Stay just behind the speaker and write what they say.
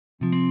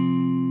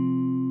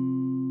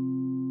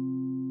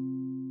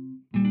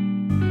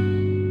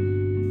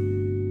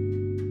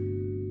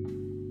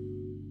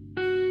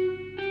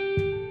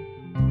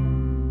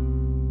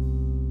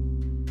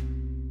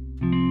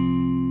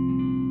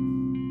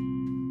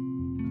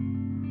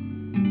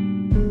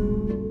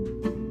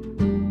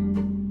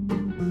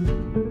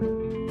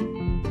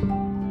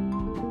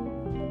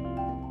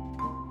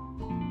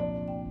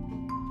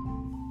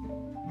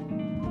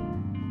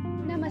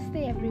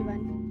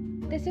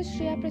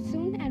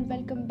soon and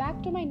welcome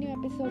back to my new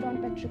episode on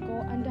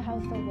Petrichor under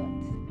House of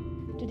Words.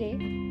 Today,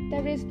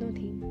 there is no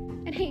theme.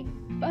 And hey,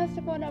 first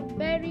of all, a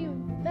very,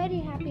 very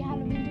happy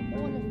Halloween to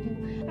all of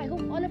you. I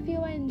hope all of you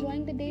are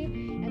enjoying the day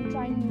and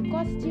trying new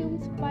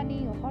costumes,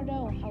 funny or horror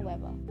or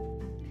however.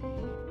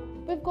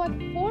 We've got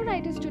 4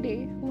 writers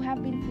today who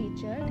have been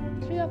featured,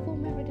 3 of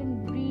whom have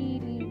written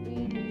really,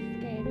 really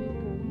scary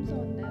poems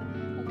on the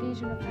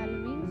occasion of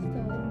Halloween,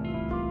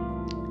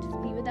 so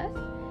just be with us.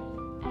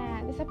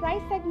 The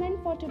surprise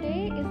segment for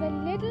today is a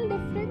little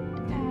different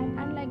and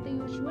unlike the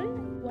usual.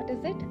 What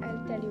is it?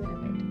 I'll tell you in a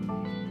bit.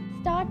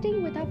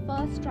 Starting with our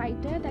first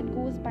writer that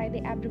goes by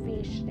the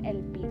abbreviation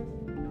LP.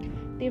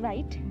 They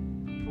write,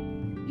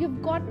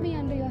 "You've got me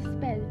under your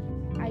spell.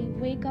 I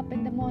wake up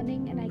in the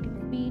morning and I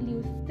can feel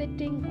you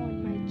sitting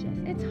on my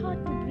chest. It's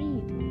hard to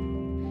breathe.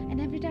 And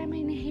every time I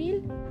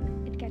inhale,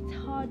 it gets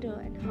harder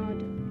and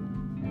harder.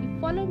 You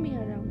follow me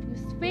around. You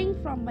swing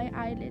from my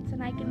eyelids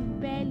and I can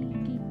barely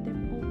keep them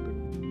open.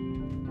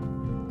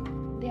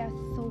 They are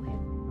so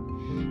heavy.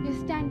 You're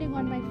standing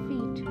on my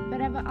feet.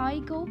 Wherever I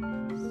go,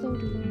 so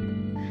do you.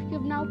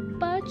 You've now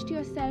perched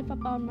yourself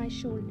upon my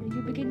shoulder.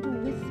 You begin to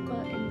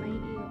whisper in my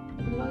ear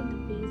all the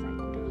ways I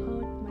could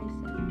hurt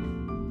myself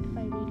if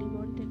I really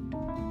wanted to.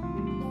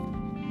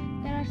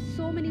 There are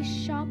so many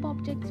sharp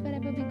objects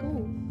wherever we go.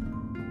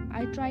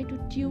 I try to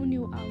tune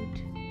you out.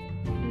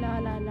 La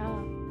la la,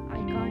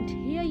 I can't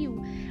hear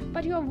you,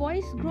 but your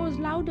voice grows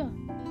louder.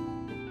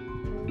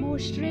 More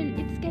shrill.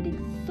 It's getting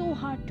so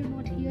hard to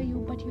not hear you,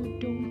 but you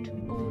don't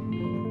own me.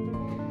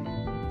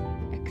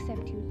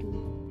 Except you do."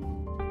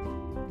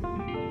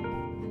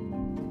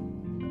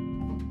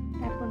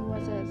 That one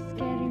was a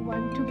scary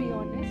one, to be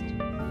honest.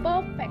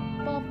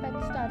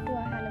 Perfect start to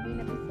our Halloween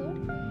episode.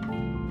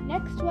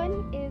 Next one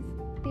is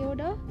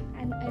Theodore,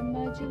 an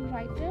emerging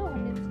writer on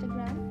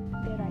Instagram.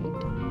 They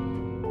write,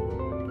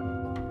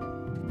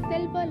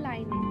 "Silver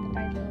Lining," the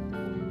title of the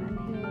poem, and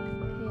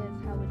here's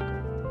how it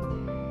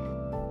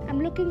goes. "I'm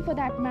looking for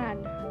that man,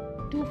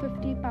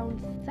 250-pound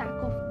sack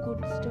of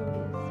good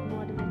stories,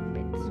 modern in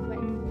bits,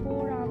 wet,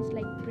 4 arms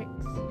like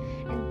bricks,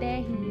 and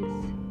there he is,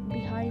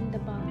 behind the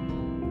bar.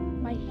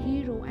 My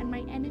hero and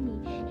my enemy,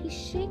 he's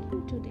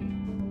shaking today,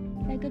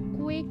 like a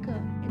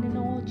Quaker in an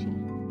orgy.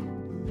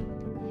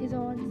 He's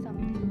on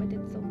something, but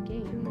it's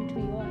okay, aren't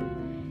we all?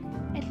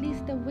 At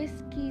least the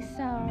whiskey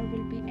sour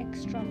will be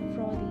extra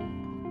frothy.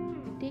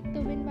 Take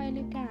the win while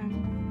you can,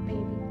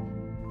 baby."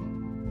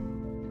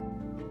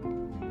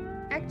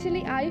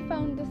 Actually, I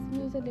found this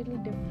news a little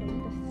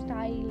different. The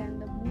style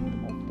and the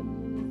mood of the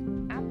news is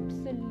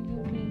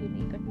absolutely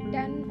unique. A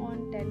 10 on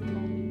 10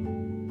 for me.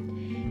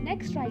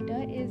 Next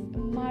writer is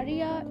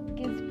Maria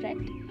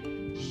Gisbrecht.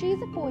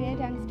 She's a poet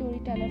and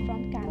storyteller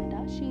from Canada.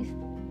 She's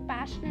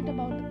passionate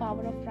about the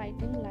power of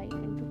writing life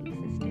into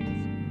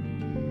existence.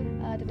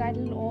 The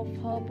title of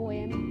her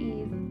poem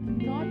is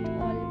 "Not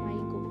All My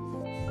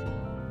Ghosts."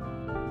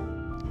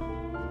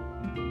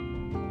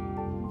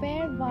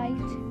 "Wear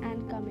white and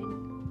come in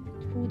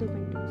through the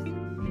windows.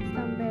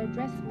 Some wear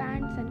dress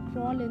pants and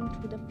crawl in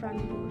through the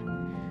front door,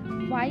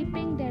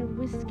 wiping their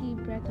whiskey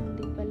breath on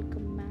the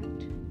welcome mat.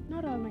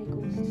 Not all my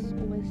ghosts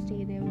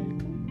overstay their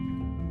welcome.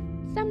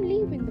 Some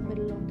leave in the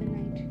middle of the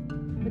night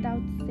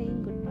without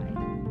saying goodbye.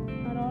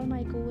 Not all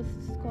my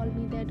ghosts call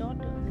me their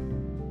daughter,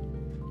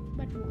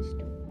 but most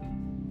do."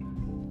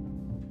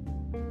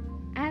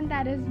 And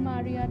that is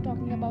Maria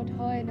talking about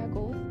her inner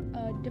ghost.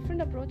 A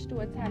different approach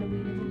towards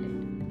Halloween, isn't it?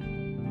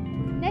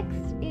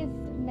 Next is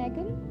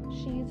Megan.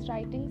 She is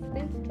writing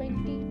since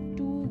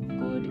 22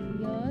 good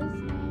years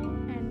now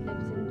and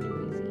lives in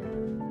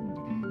Louisiana.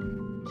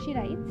 She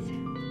writes,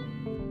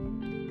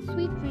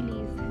 "Sweet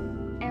release,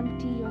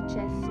 empty your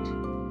chest.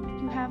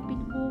 You have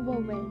been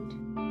overwhelmed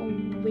for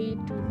way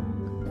too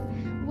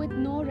long. With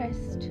no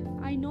rest.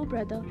 I know,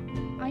 brother.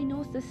 I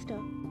know, sister.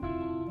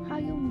 How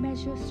you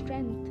measure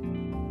strength.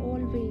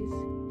 Always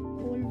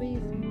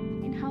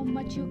in how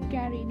much you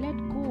carry. Let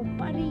go,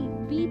 bury,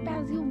 weep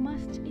as you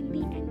must. In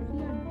the end,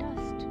 we are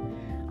dust.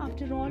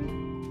 After all,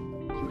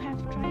 you have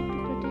tried to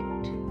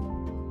protect.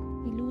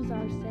 We lose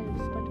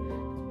ourselves, but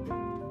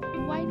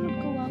why not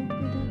go out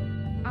with an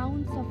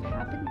ounce of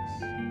happiness?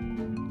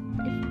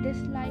 If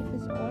this life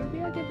is all we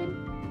are given,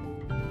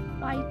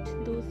 fight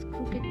those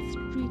crooked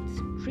streets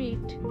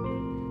straight.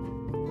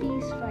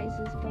 Peace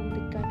rises from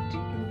the gut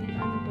in the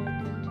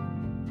unburdened.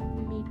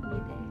 Meet me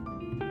there."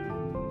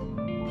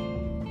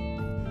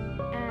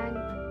 And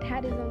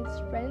that is on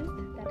strength,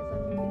 that is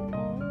on moving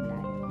on,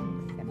 that is on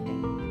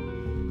accepting.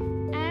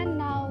 And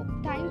now,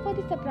 time for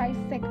the surprise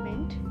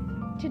segment.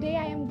 Today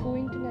I am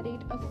going to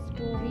narrate a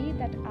story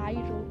that I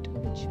wrote,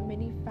 which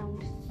many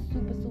found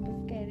super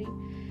scary.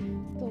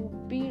 So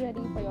be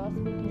ready for your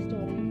spooky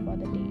story for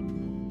the day.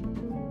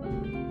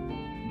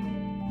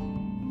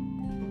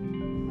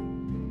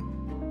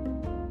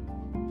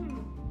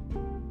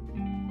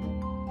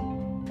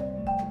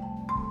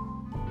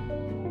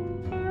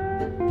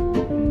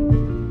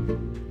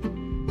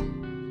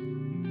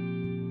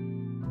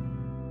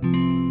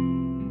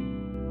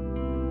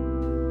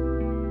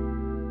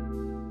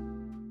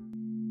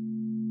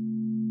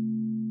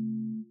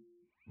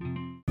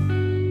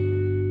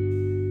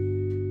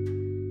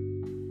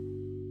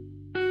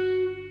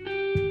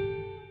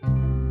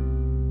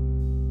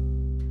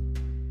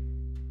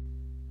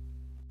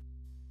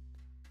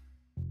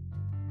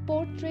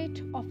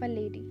 Portrait of a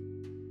lady.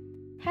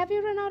 Have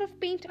you run out of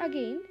paint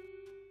again?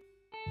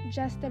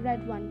 Just the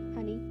red one,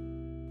 honey.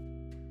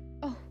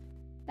 Oh,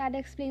 that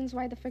explains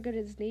why the figure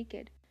is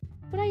naked.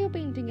 What are you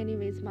painting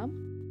anyways,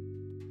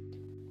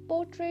 Mum?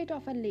 Portrait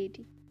of a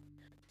lady.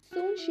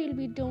 Soon she'll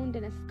be donned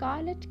in a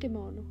scarlet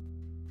kimono.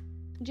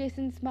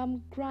 Jason's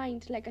mum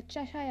grinned like a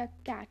Cheshire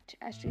cat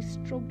as she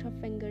stroked her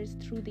fingers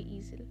through the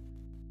easel.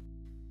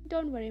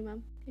 Don't worry,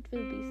 Mum, it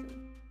will be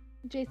soon.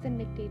 Jason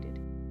dictated.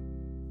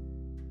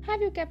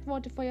 Have you kept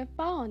water for your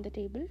pa on the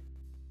table?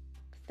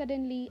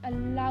 Suddenly, a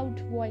loud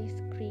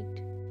voice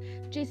creaked.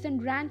 Jason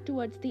ran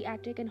towards the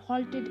attic and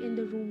halted in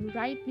the room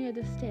right near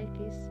the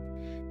staircase.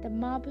 The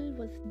marble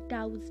was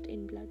doused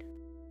in blood.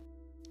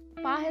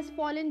 Pa has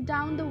fallen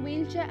down the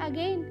wheelchair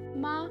again,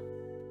 Ma!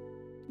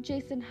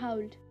 Jason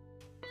howled.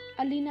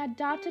 Alina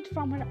darted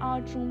from her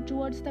art room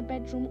towards the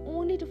bedroom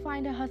only to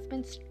find her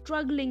husband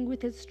struggling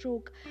with his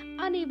stroke,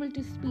 unable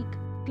to speak,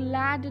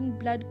 clad in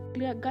blood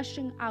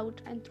gushing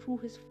out and through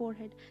his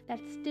forehead that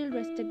still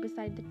rested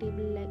beside the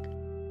table leg.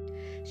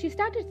 She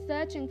started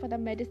searching for the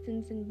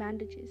medicines and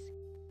bandages.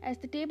 As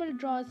the table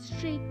drawers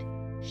shrieked,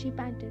 she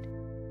panted.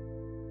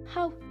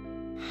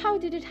 How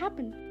did it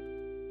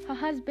happen? Her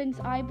husband's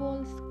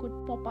eyeballs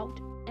could pop out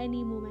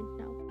any moment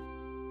now.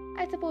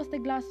 I suppose the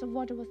glass of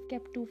water was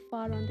kept too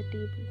far on the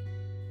table,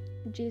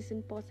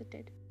 Jason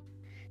posited.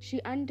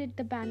 She undid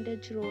the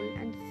bandage roll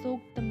and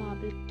soaked the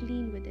marble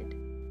clean with it,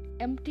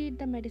 emptied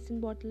the medicine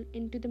bottle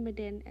into the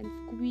midden and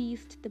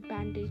squeezed the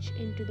bandage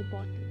into the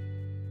bottle.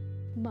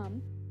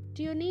 Mum,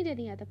 do you need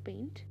any other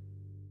paint?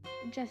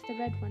 Just the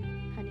red one,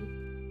 honey.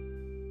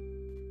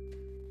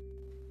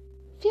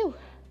 Phew!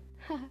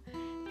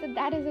 So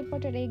that is it for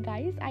today,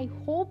 guys. I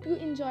hope you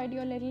enjoyed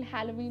your little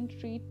Halloween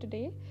treat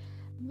today.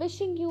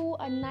 Wishing you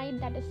a night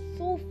that is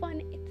so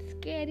fun, it's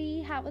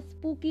scary, have a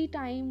spooky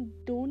time,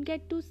 don't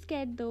get too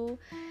scared though.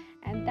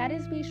 And that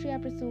is me, Shreya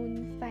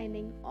Prasoon,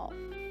 signing off.